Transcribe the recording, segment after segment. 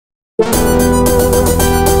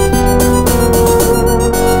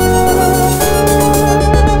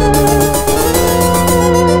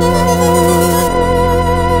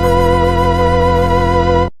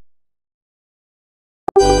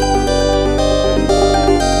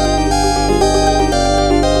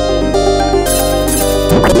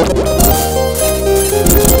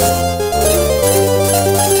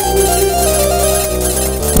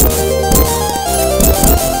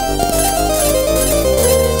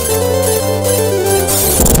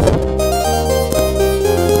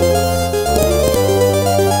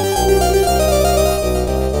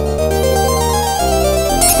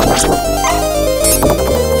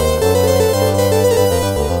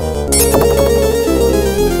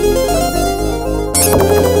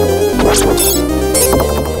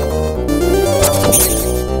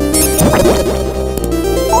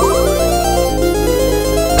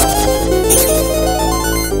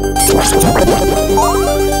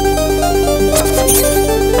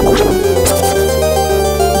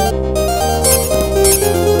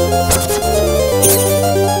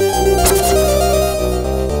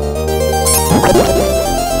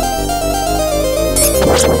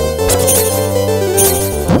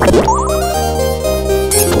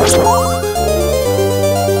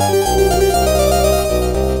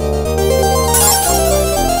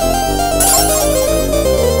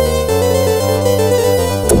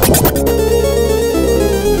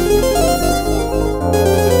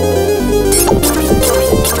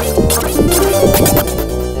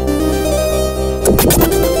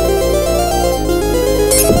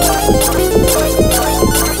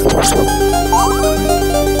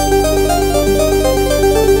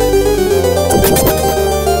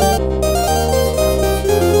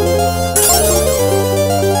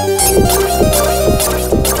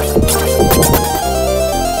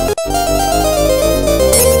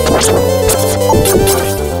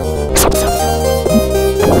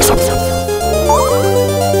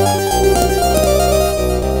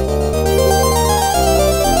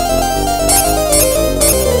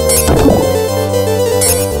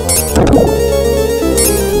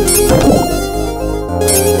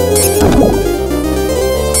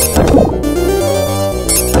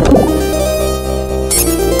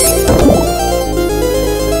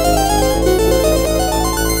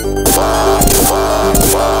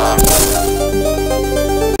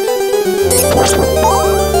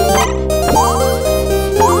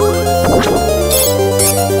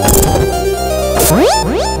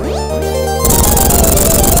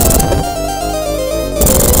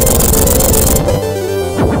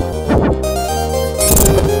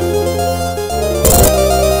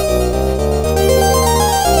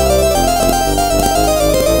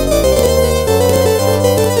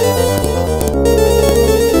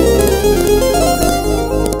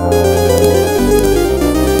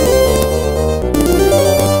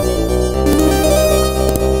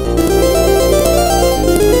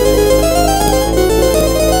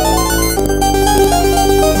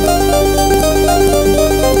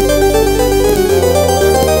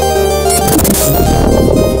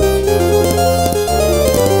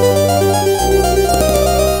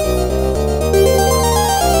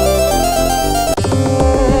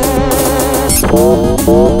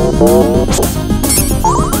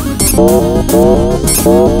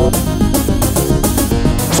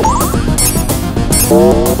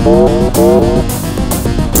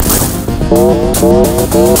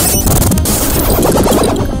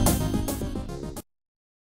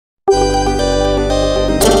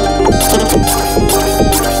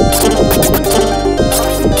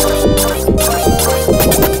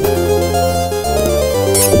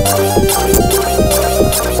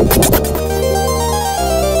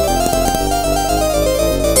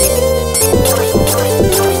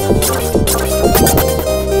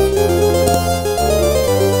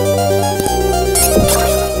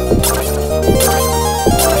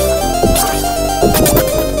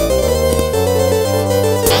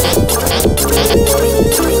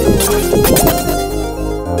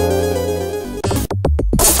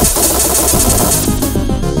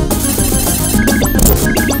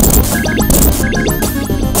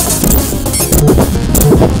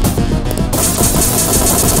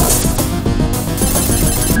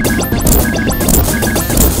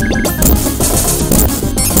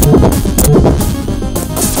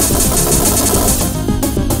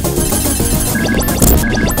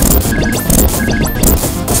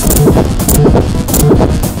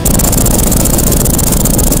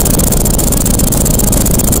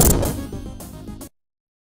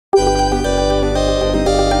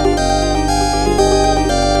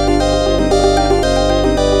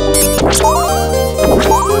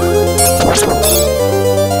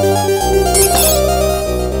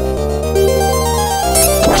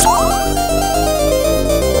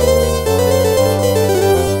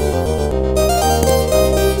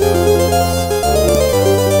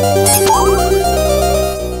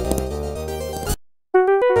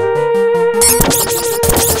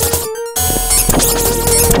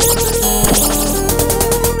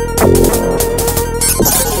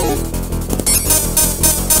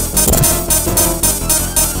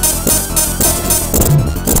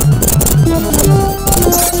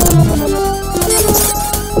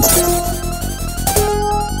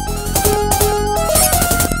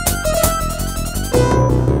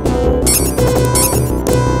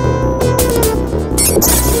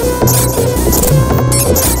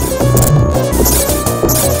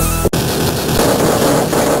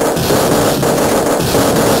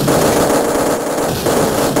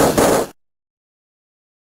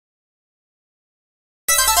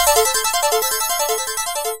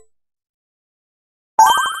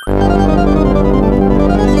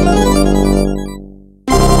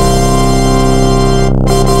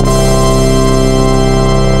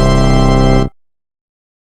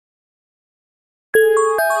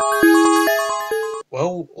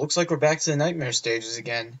Well, looks like we're back to the nightmare stages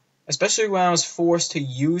again. Especially when I was forced to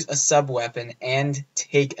use a sub-weapon and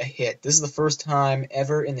take a hit. This is the first time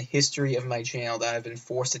ever in the history of my channel that I've been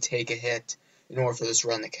forced to take a hit in order for this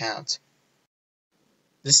run to count.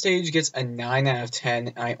 This stage gets a 9 out of 10,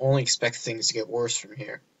 and I only expect things to get worse from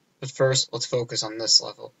here. But first, let's focus on this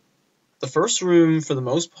level. The first room, for the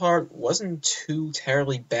most part, wasn't too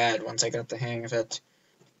terribly bad once I got the hang of it.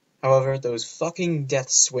 However, those fucking death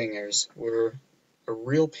swingers were a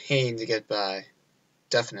real pain to get by.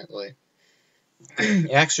 Definitely.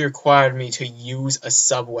 It actually required me to use a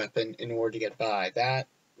sub-weapon in order to get by. That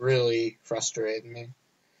really frustrated me,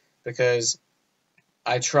 because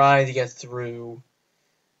I tried to get through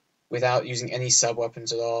without using any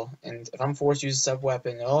sub-weapons at all, and if I'm forced to use a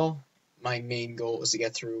sub-weapon at all, my main goal is to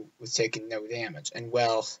get through with taking no damage. And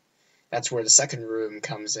well, that's where the second room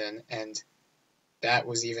comes in, and that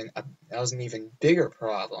was an even bigger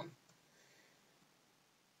problem.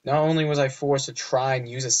 Not only was I forced to try and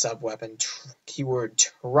use a sub-weapon, keyword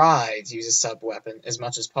try to use a sub-weapon as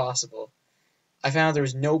much as possible, I found there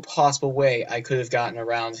was no possible way I could have gotten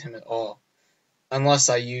around him at all. Unless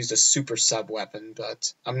I used a super sub-weapon,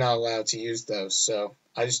 but I'm not allowed to use those, so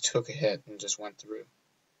I just took a hit and just went through.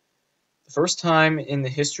 The first time in the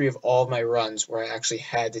history of all of my runs where I actually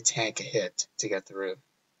had to tank a hit to get through.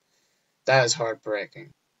 That is heartbreaking.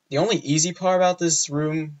 The only easy part about this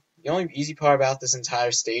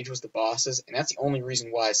entire stage was the bosses, and that's the only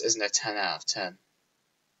reason why this isn't a 10 out of 10.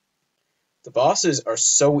 The bosses are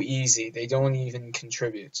so easy, they don't even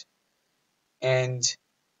contribute. And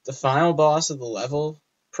the final boss of the level,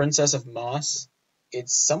 Princess of Moss,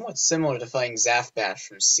 it's somewhat similar to fighting Zafbash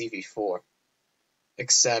from CV4.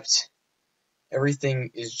 Except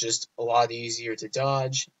everything is just a lot easier to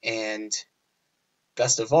dodge, and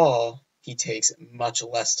best of all, he takes much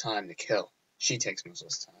less time to kill. She takes much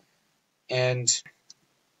less time. And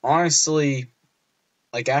honestly,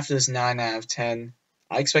 like after this 9 out of 10,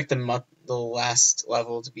 I expect the last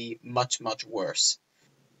level to be much, much worse.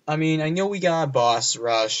 I mean, I know we got a boss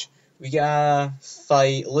rush, we gotta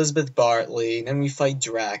fight Elizabeth Bartley, and then we fight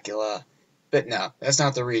Dracula, but no, that's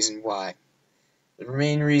not the reason why. The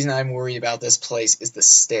main reason I'm worried about this place is the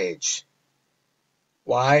stage.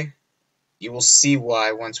 Why? You will see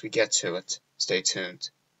why once we get to it. Stay tuned.